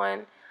this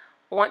one.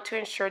 Want to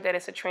ensure that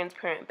it's a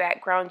transparent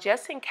background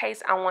just in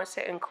case I want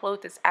to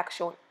include this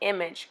actual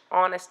image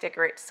on a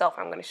sticker itself.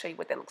 I'm going to show you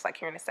what that looks like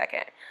here in a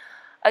second.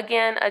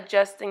 Again,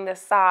 adjusting the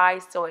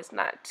size so it's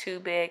not too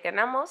big, and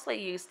I mostly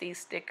use these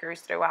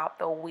stickers throughout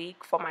the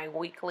week for my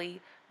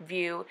weekly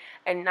view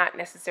and not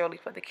necessarily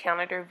for the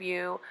calendar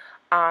view.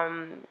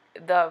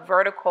 The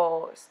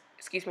vertical,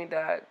 excuse me,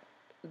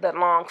 the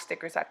long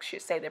stickers, I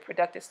should say, the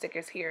productive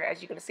stickers here,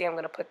 as you can see, I'm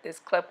going to put this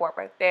clipboard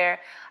right there.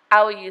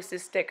 I will use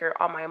this sticker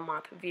on my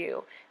month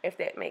view, if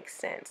that makes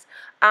sense.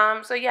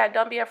 So yeah,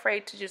 don't be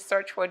afraid to just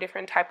search for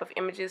different type of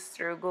images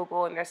through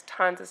Google, and there's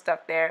tons of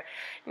stuff there.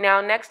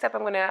 Now, next up,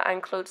 I'm going to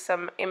include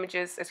some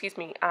images, excuse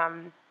me,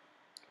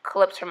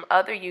 clips from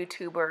other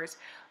YouTubers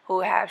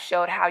who have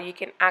showed how you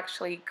can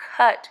actually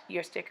cut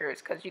your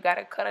stickers, because you got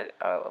to cut it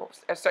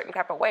a certain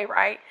type of way,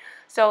 right?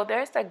 So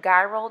there's the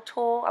gyro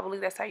tool. I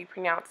believe that's how you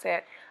pronounce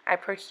it. I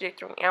purchased it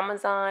through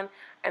Amazon,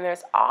 and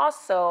there's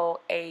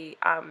also a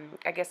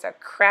I guess a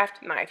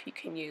craft knife you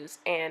can use,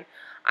 and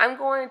I'm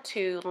going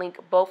to link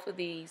both of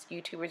these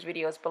YouTubers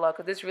videos below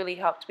because this really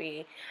helped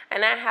me,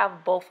 and I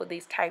have both of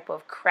these type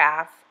of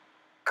craft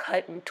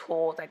cutting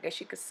tools, I guess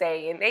you could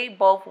say, and they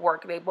both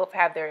work. They both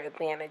have their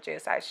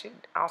advantages, I should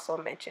also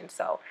mention.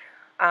 So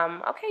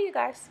okay, you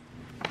guys.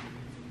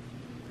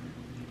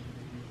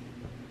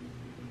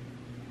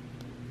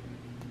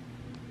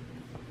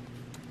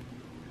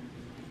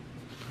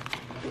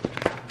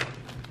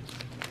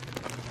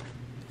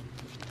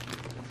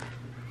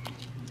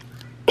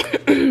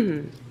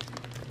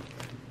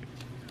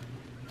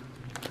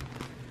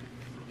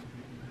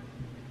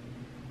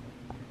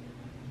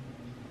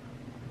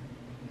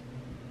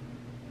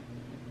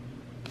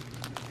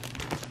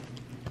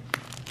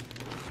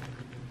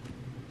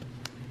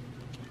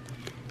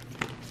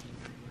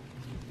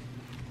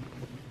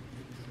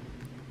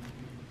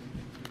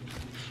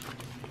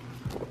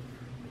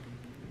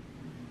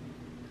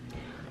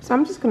 So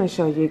I'm just going to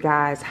show you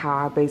guys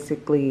how I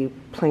basically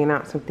plan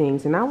out some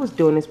things. And I was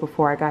doing this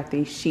before I got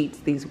these sheets,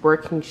 these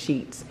working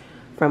sheets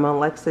from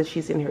Alexa.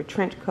 She's in her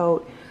trench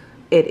coat.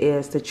 It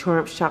is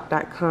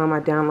thecharmshop.com. I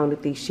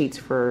downloaded these sheets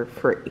for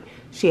free.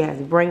 She has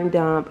brain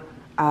dump,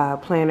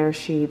 planner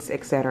sheets,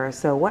 etc.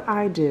 So what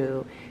I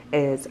do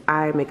is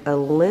I make a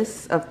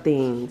list of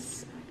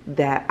things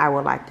that I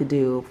would like to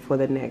do for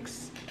the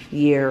next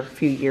year,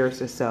 few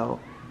years or so.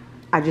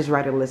 I just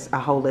write a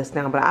whole list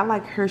down, but I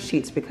like her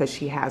sheets because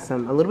she has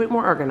them a little bit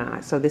more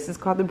organized. So this is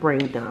called the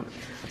brain dump.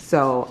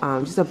 So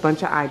just a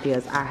bunch of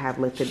ideas I have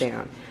listed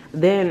down.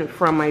 Then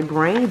from my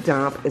brain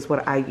dump is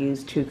what I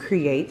use to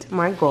create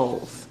my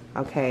goals,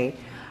 okay?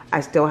 I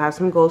still have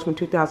some goals from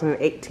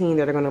 2018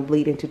 that are gonna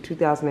bleed into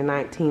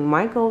 2019.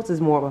 My goals is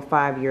more of a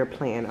 5-year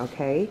plan,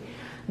 okay?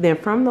 Then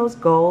from those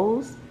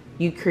goals,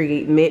 you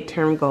create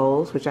midterm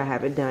goals, which I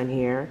haven't done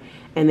here.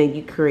 And then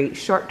you create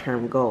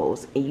short-term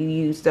goals, and you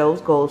use those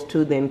goals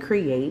to then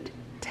create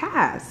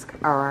tasks.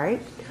 All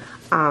right.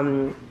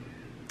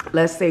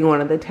 Let's say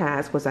one of the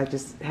tasks was, I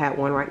just had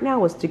one right now,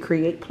 was to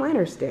create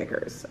planner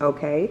stickers.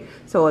 Okay.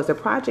 So as a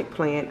project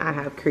plan, I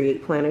have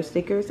create planner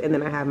stickers, and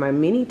then I have my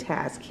mini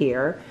task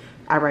here.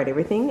 I write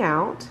everything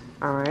out.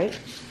 All right.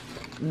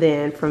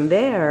 Then from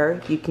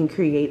there, you can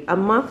create a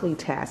monthly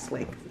task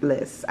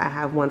list. I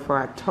have one for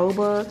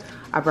October.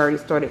 I've already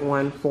started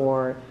one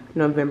for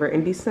November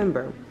and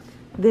December.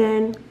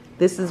 Then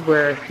this is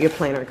where your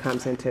planner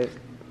comes into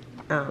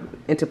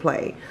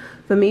play.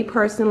 For me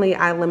personally,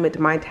 I limit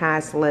my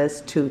task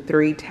list to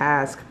 3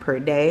 tasks per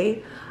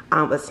day,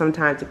 but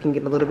sometimes it can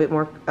get a little bit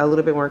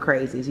more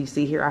crazy. As you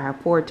see here, I have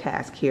 4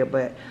 tasks here,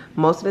 but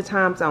most of the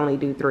times I only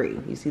do 3.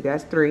 You see,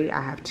 that's 3. I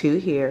have 2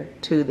 here,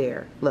 2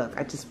 there. Look,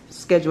 I just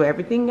schedule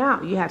everything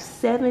out. You have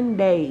 7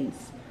 days.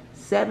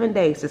 7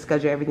 days to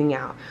schedule everything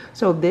out.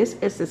 So this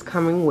is this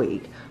coming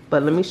week,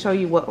 but let me show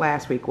you what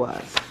last week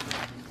was.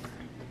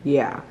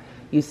 Yeah.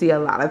 You see a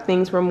lot of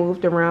things were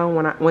moved around.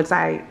 Once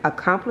I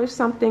accomplished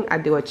something, I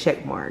do a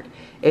check mark.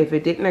 If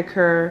it didn't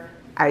occur,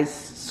 I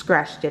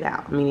scratched it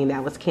out, meaning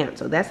that was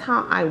canceled. That's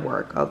how I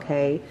work,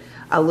 okay?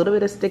 A little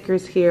bit of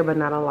stickers here, but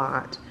not a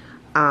lot.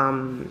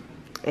 And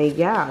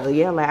yeah,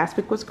 last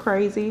week was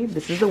crazy.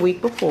 This is the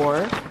week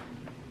before.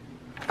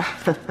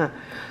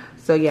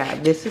 So yeah,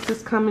 this is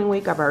this coming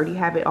week. I've already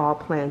have it all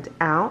planned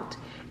out.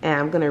 And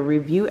I'm going to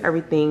review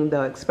everything,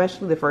 though,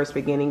 especially the first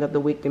beginning of the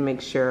week to make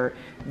sure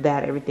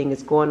that everything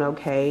is going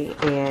okay.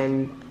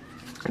 And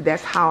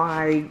that's how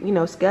I,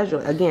 schedule.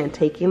 Again,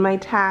 taking my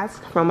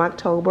tasks from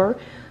October,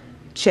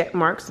 check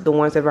marks, the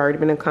ones that have already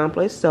been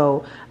accomplished.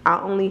 So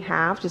I only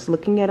have, just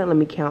looking at it, let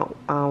me count,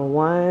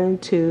 1,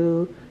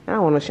 2, I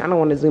don't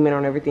want to zoom in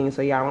on everything,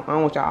 so y'all, I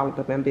don't want y'all all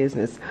up in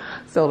business.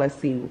 So let's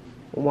see,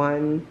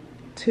 1,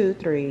 2,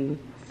 3,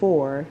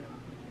 4,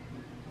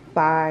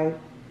 5.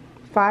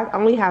 I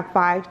only have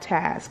 5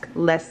 tasks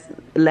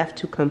left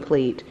to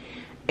complete,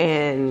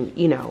 and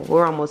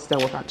we're almost done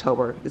with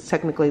October. It's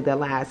technically the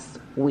last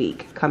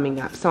week coming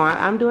up, so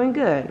I'm doing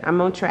good.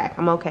 I'm on track.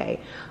 I'm okay.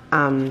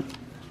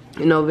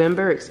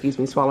 November, excuse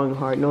me, swallowing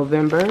hard.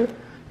 November,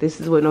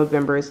 this is what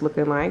November is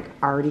looking like.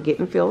 Already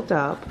getting filled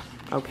up,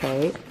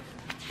 okay,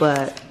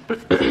 but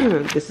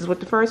this is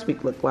what the first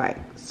week looked like.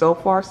 So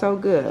far, so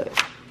good.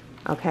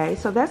 Okay,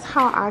 so that's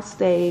how I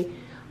stay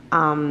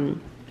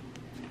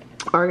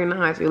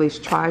organized, at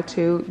least try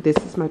to. This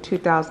is my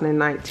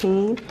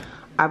 2019.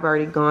 I've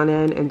already gone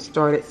in and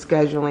started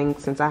scheduling,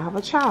 since I have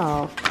a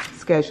child,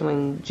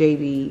 scheduling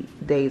JB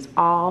days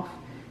off,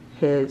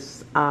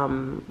 his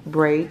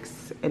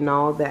breaks and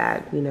all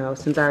that.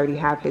 Since I already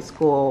have his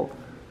school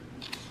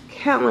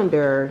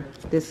calendar,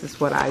 this is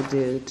what I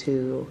do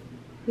to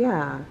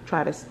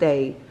try to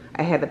stay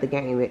ahead of the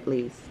game at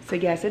least. So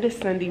yes, it is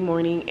Sunday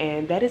morning,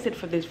 and that is it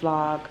for this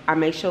vlog. I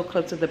may show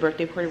clips of the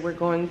birthday party we're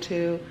going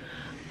to.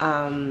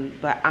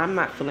 But I'm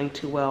not feeling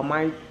too well.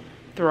 My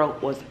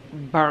throat was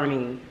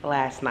burning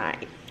last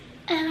night.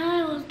 And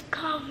I was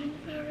coughing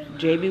very loud.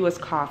 JB was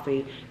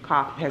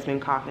has been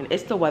coughing.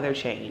 It's the weather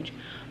change.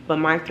 But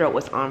my throat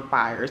was on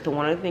fire. So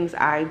one of the things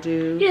I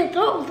do. Your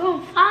throat was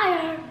on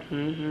fire.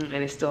 And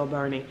it's still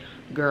burning.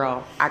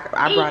 Girl, I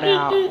brought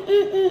out.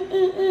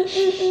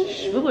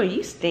 Ooh,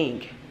 you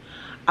stink.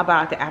 I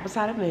brought out the apple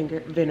cider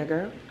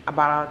vinegar. I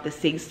brought out the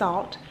sea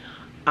salt,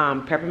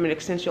 peppermint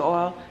essential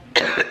oil.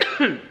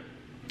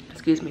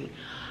 Excuse me.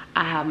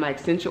 I have my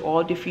essential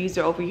oil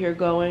diffuser over here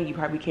going. You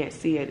probably can't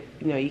see it.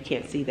 You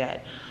can't see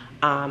that.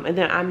 And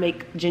then I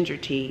make ginger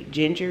tea.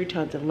 Ginger,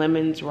 tons of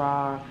lemons,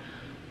 raw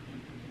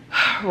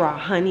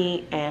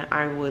honey, and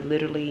I would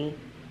literally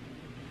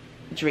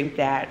drink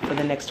that for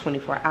the next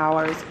 24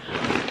 hours.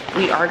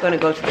 We are going to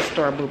go to the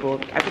store,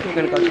 boo-boo. I think we're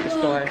going to go to the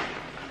store.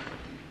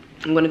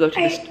 I'm going to go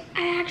to the store.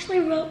 I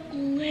actually wrote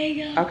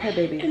Lego. Okay,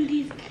 baby. And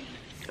these things.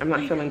 I'm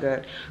not feeling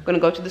good. I'm gonna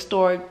go to the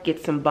store,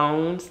 get some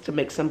bones to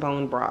make some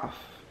bone broth.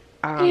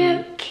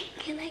 Yeah,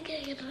 can I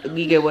get it?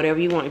 You get whatever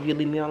you want if you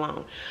leave me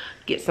alone.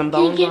 Get some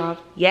bone broth.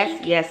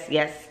 Yes. A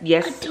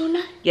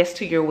donut? Yes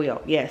to your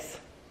will. Yes.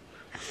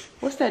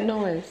 What's that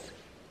noise?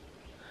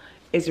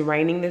 It's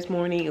raining this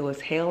morning. It was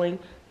hailing.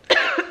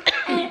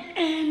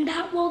 and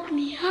that woke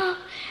me up,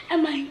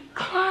 and my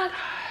clock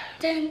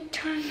then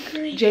turned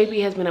green.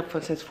 JB has been up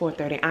since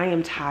 4:30. I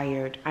am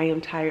tired. I am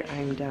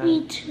done.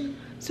 Me too.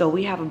 So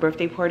we have a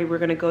birthday party we're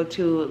gonna go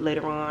to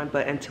later on,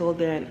 but until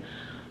then,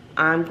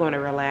 I'm gonna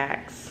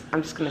relax.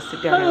 I'm just gonna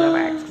sit down and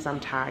relax because I'm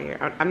tired.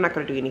 I'm not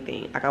gonna do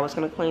anything. Like I was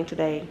gonna clean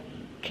today,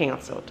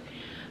 canceled.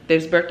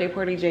 There's birthday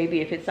party,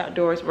 JB. If it's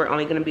outdoors, we're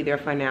only gonna be there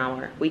for an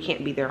hour. We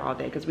can't be there all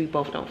day because we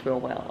both don't feel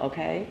well,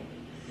 okay?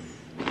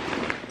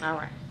 All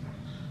right.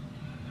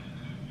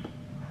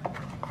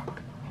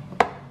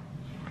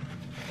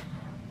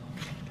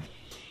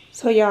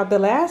 So y'all, the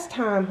last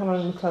time, hold on,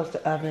 let me close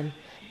the oven.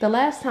 The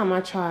last time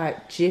I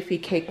tried Jiffy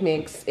cake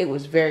mix, it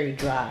was very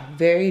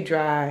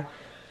dry,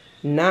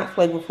 not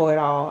flavorful at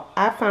all.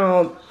 I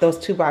found those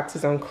 2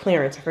 boxes on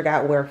clearance. I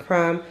forgot where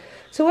from.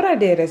 So what I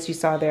did, as you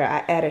saw there,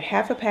 I added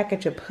half a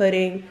package of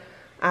pudding.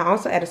 I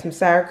also added some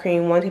sour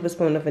cream, 1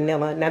 tablespoon of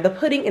vanilla. Now the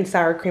pudding and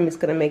sour cream is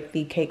gonna make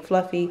the cake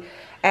fluffy.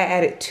 I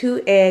added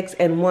 2 eggs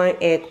and 1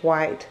 egg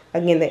white.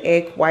 Again, the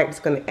egg white is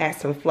gonna add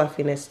some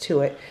fluffiness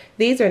to it.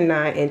 These are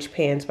 9-inch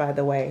pans, by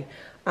the way.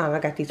 I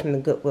got these from the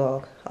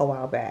Goodwill a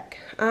while back.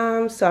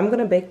 So I'm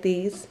gonna bake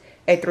these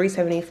at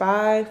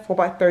 375 for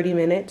about 30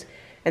 minutes.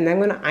 And then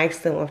I'm gonna ice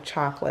them with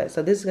chocolate.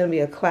 So this is gonna be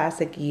a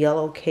classic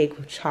yellow cake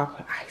with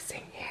chocolate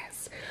icing,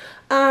 yes.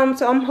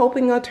 So I'm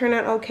hoping it'll turn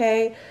out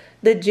okay.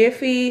 The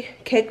Jiffy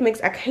cake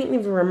mix, I can't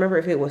even remember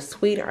if it was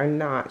sweet or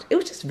not. It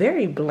was just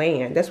very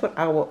bland. That's what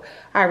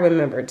I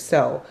remembered.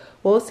 So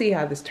we'll see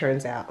how this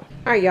turns out.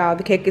 All right, y'all,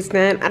 the cake is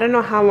done. I don't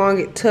know how long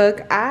it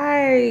took.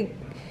 I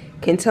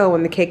can tell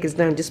when the cake is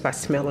done just by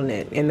smelling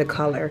it and the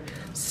color.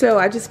 So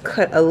I just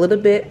cut a little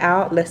bit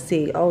out. Let's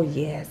see. Oh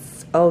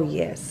yes, oh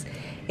yes.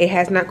 It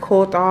has not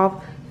cooled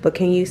off, but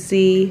can you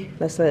see,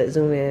 let's let it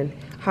zoom in,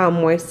 how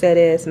moist that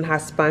is and how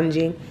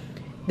spongy.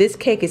 This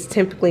cake is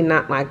typically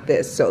not like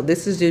this. So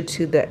this is due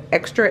to the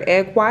extra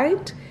egg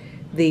white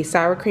the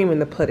sour cream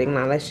and the pudding.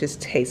 Now let's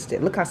just taste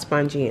it. Look how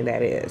spongy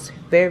that is.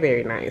 Very,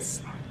 very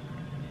nice.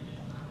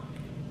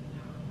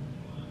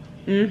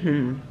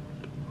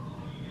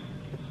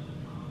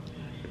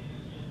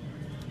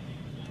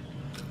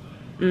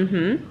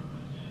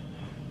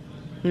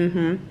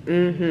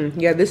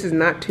 Yeah, this is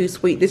not too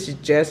sweet. This is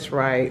just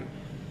right.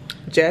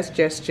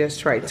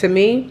 Just right. To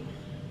me,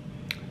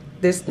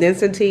 this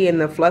density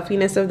and the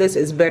fluffiness of this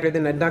is better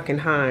than a Duncan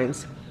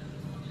Hines.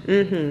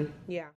 Yeah.